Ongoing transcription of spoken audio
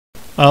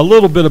A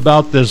little bit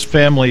about this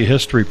family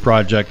history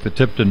project, the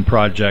Tipton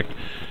Project.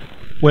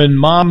 When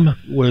Mom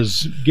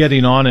was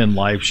getting on in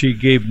life, she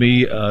gave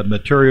me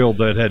material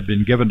that had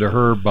been given to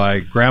her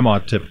by Grandma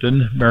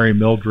Tipton, Mary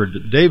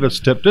Mildred Davis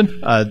Tipton.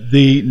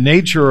 The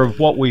nature of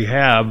what we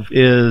have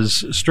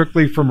is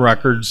strictly from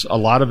records, a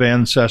lot of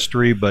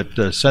ancestry,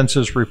 but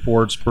census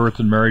reports, birth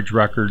and marriage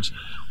records.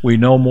 We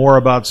know more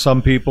about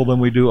some people than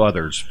we do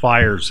others.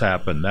 Fires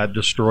happen, that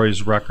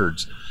destroys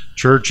records.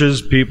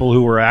 Churches, people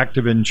who were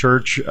active in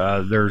church,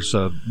 there's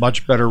a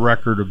much better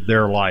record of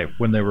their life,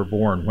 when they were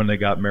born, when they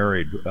got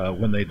married,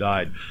 when they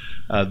died.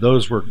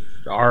 Those were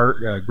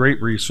our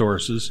great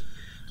resources.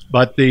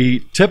 But the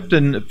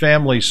Tipton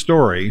family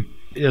story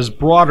is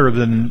broader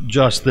than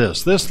just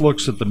this. This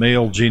looks at the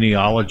male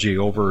genealogy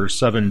over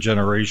 7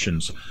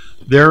 generations.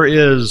 There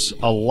is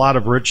a lot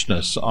of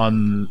richness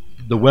on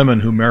the women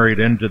who married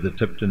into the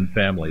Tipton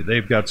family.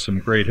 They've got some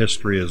great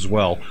history as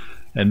well,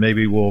 and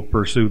maybe we'll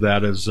pursue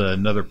that as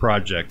another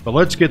project. But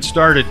let's get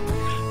started.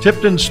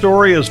 Tipton's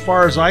story, as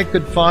far as I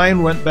could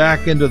find, went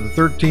back into the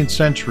 13th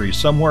century.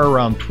 North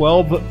around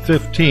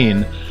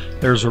 1215,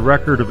 there's a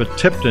record of a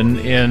Tipton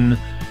in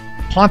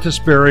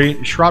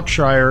Pontisbury,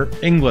 Shropshire,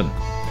 England.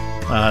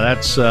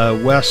 That's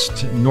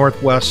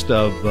northwest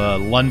of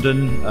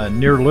London,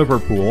 near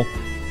Liverpool.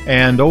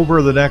 And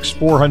over the next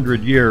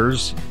 400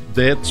 years,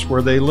 that's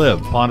where they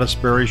lived,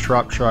 Pontisbury,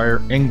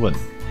 Shropshire, England.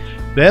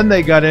 Then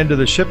they got into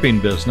the shipping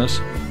business,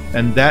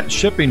 and that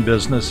shipping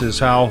business is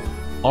how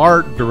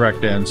our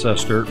direct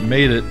ancestor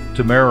made it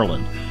to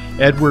Maryland.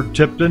 Edward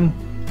Tipton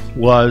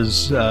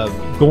was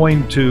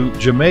going to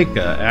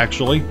Jamaica,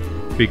 actually,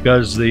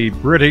 because the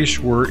British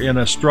were in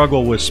a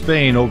struggle with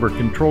Spain over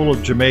control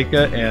of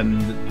Jamaica,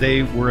 and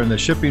they were in the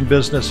shipping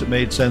business. It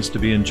made sense to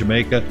be in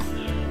Jamaica.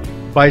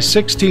 By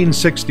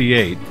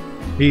 1668,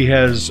 he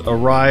has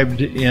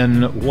arrived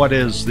in what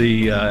is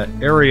the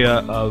area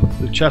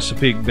of the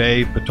Chesapeake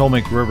Bay,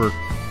 Potomac River,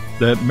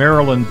 the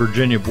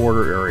Maryland-Virginia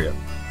border area.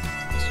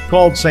 It's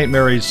called St.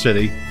 Mary's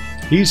City.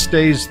 He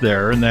stays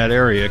there in that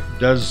area,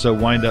 does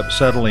wind up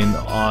settling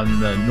on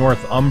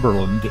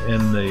Northumberland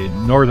in the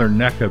northern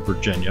neck of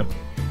Virginia.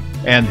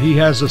 And he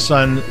has a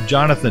son,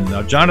 Jonathan.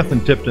 Now,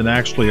 Jonathan Tipton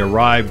actually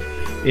arrived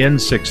in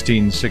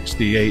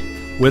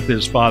 1668 with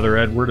his father,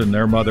 Edward, and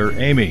their mother,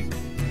 Amy.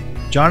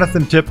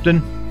 Jonathan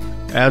Tipton,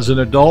 as an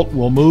adult,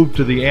 will move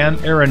to the Anne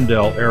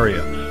Arundel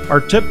area. Our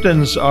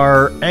Tiptons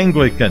are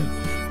Anglican,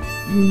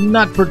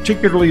 not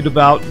particularly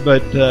devout,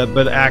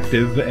 but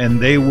active, and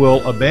they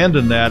will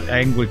abandon that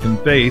Anglican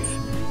faith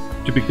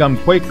to become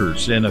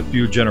Quakers in a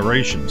few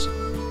generations.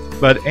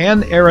 But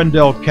Anne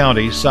Arundel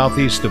County,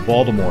 southeast of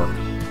Baltimore,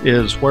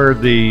 is where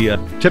the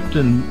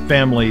Tipton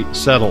family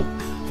settled.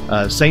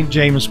 St.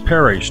 James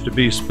Parish, to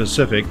be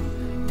specific.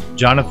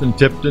 Jonathan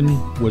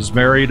Tipton was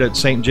married at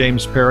St.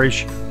 James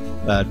Parish.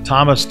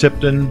 Thomas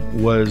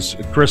Tipton was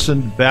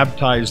christened,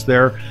 baptized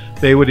there.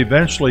 They would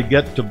eventually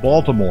get to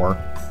Baltimore,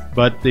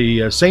 but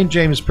the St.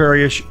 James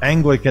Parish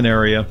Anglican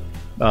area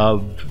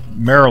of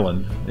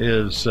Maryland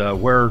is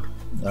where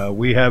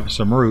we have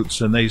some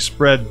roots, and they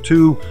spread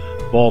to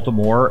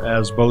Baltimore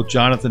as both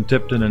Jonathan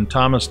Tipton and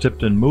Thomas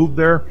Tipton moved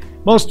there.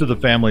 Most of the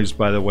families,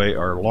 by the way,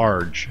 are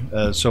large,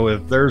 so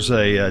if there's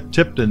a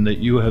Tipton that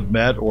you have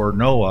met or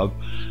know of,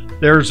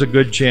 there's a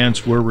good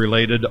chance we're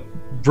related.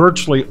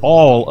 Virtually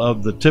all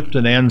of the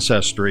Tipton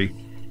ancestry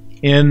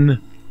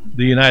in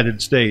the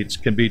United States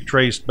can be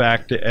traced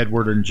back to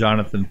Edward and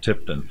Jonathan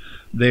Tipton.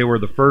 They were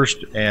the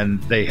first,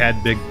 and they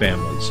had big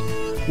families.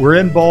 We're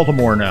in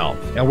Baltimore now,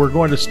 and we're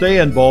going to stay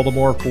in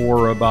Baltimore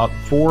for about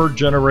 4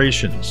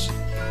 generations.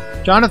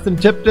 Jonathan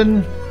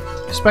Tipton,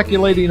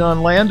 speculating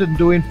on land and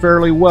doing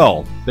fairly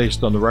well,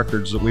 based on the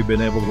records that we've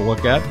been able to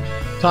look at.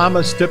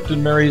 Thomas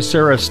Tipton marries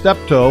Sarah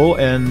Steptoe,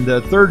 and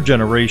the 3rd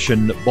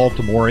generation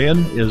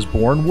Baltimorean is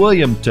born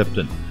William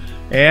Tipton.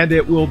 And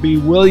it will be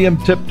William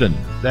Tipton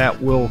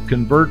that will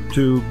convert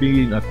to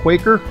being a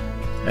Quaker,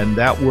 and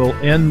that will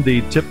end the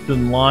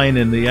Tipton line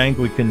in the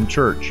Anglican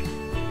Church.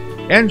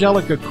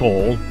 Angelica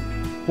Cole,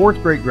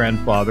 4th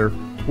great-grandfather,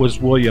 was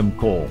William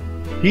Cole.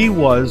 He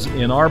was,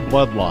 in our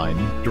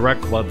bloodline,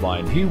 direct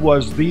bloodline, he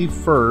was the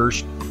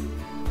first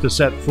to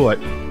set foot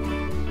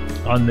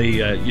on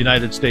the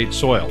United States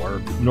soil, or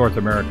North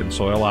American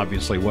soil.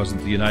 Obviously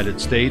wasn't the United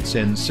States.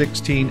 In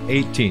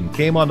 1618,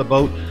 came on the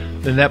boat,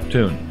 the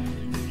Neptune.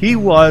 He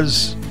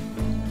was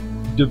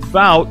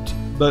devout,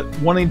 but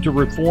wanting to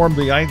reform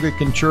the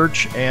Anglican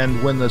Church,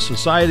 and when the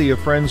Society of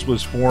Friends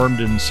was formed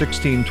in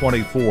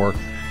 1624,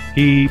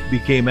 he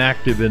became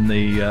active in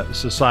the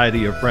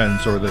Society of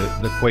Friends, or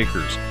the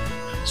Quakers.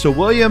 So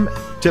William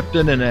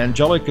Tipton and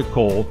Angelica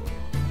Cole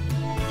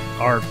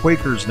are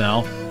Quakers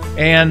now,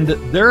 and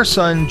their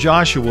son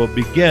Joshua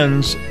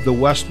begins the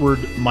westward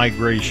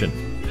migration.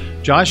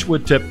 Joshua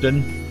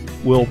Tipton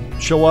will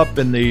show up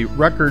in the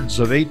records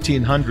of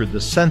 1800,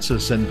 the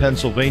census in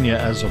Pennsylvania,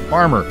 as a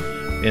farmer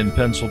in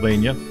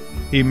Pennsylvania.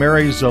 He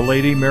marries a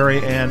lady,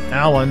 Mary Ann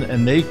Allen,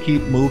 and they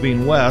keep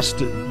moving west,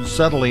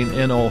 settling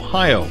in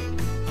Ohio.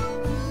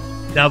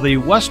 Now, the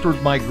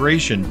westward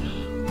migration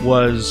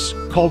was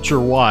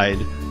culture-wide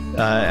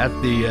at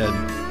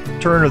the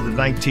turn of the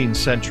 19th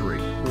century,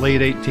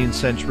 late 18th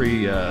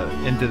century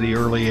into the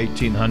early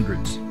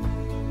 1800s.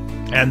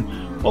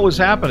 And what was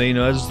happening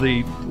as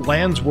the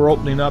lands were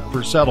opening up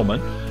for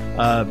settlement,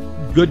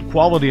 good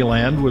quality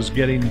land was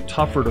getting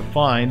tougher to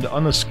find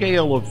on the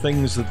scale of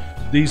things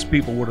that these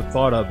people would have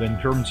thought of in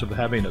terms of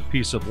having a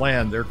piece of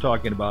land. They're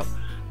talking about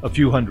a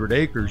few hundred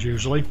acres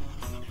usually.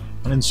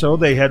 And so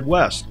they head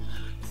west.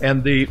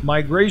 And the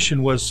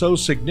migration was so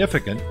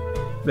significant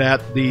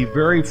that the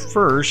very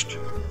first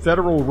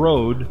federal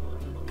road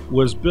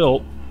was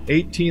built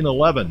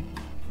 1811.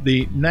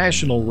 The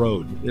National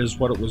Road is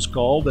what it was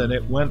called, and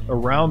it went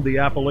around the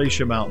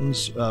Appalachian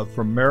Mountains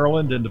from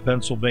Maryland into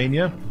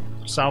Pennsylvania,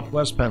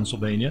 southwest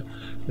Pennsylvania,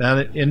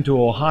 then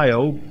into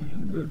Ohio,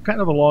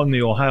 kind of along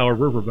the Ohio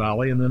River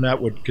Valley, and then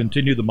that would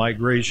continue the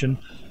migration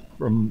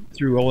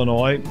through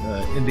Illinois,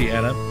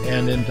 Indiana,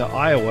 and into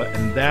Iowa,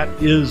 and that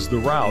is the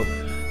route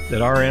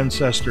that our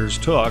ancestors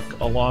took,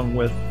 along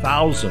with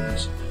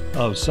thousands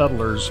of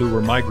settlers who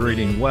were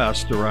migrating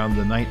west around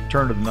the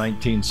turn of the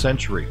 19th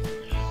century.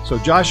 So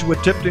Joshua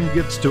Tipton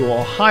gets to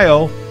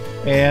Ohio,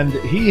 and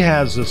he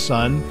has a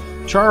son,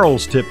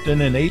 Charles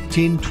Tipton, in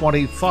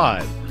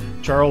 1825.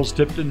 Charles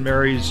Tipton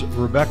marries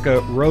Rebecca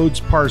Rhodes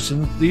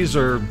Parsons. These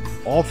are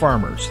all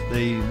farmers.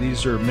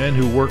 These are men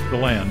who work the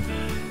land.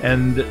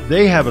 And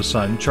they have a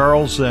son.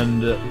 Charles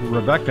and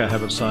Rebecca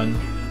have a son,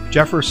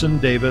 Jefferson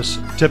Davis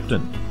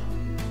Tipton,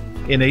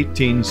 in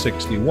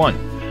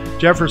 1861.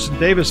 Jefferson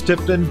Davis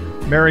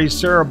Tipton marries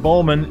Sarah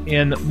Bowman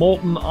in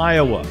Moulton,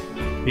 Iowa.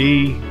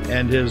 He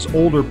and his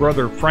older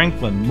brother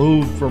Franklin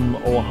moved from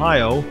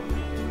Ohio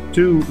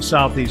to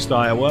southeast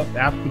Iowa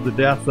after the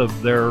death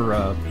of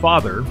their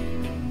father.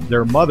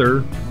 Their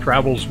mother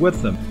travels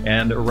with them,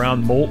 and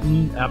around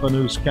Moulton,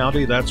 Appanoose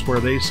County, that's where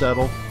they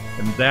settle,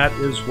 and that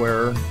is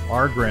where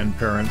our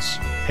grandparents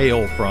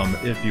hail from,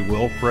 if you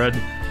will, Fred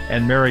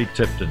and Mary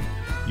Tipton.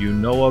 You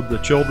know of the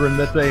children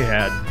that they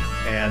had,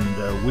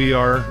 and we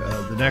are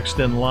the next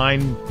in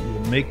line,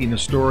 making the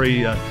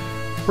story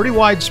pretty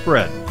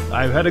widespread.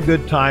 I've had a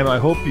good time. I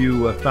hope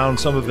you found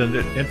some of it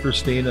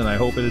interesting, and I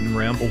hope it didn't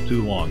ramble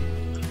too long.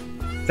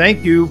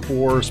 Thank you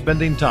for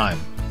spending time.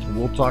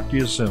 We'll talk to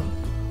you soon.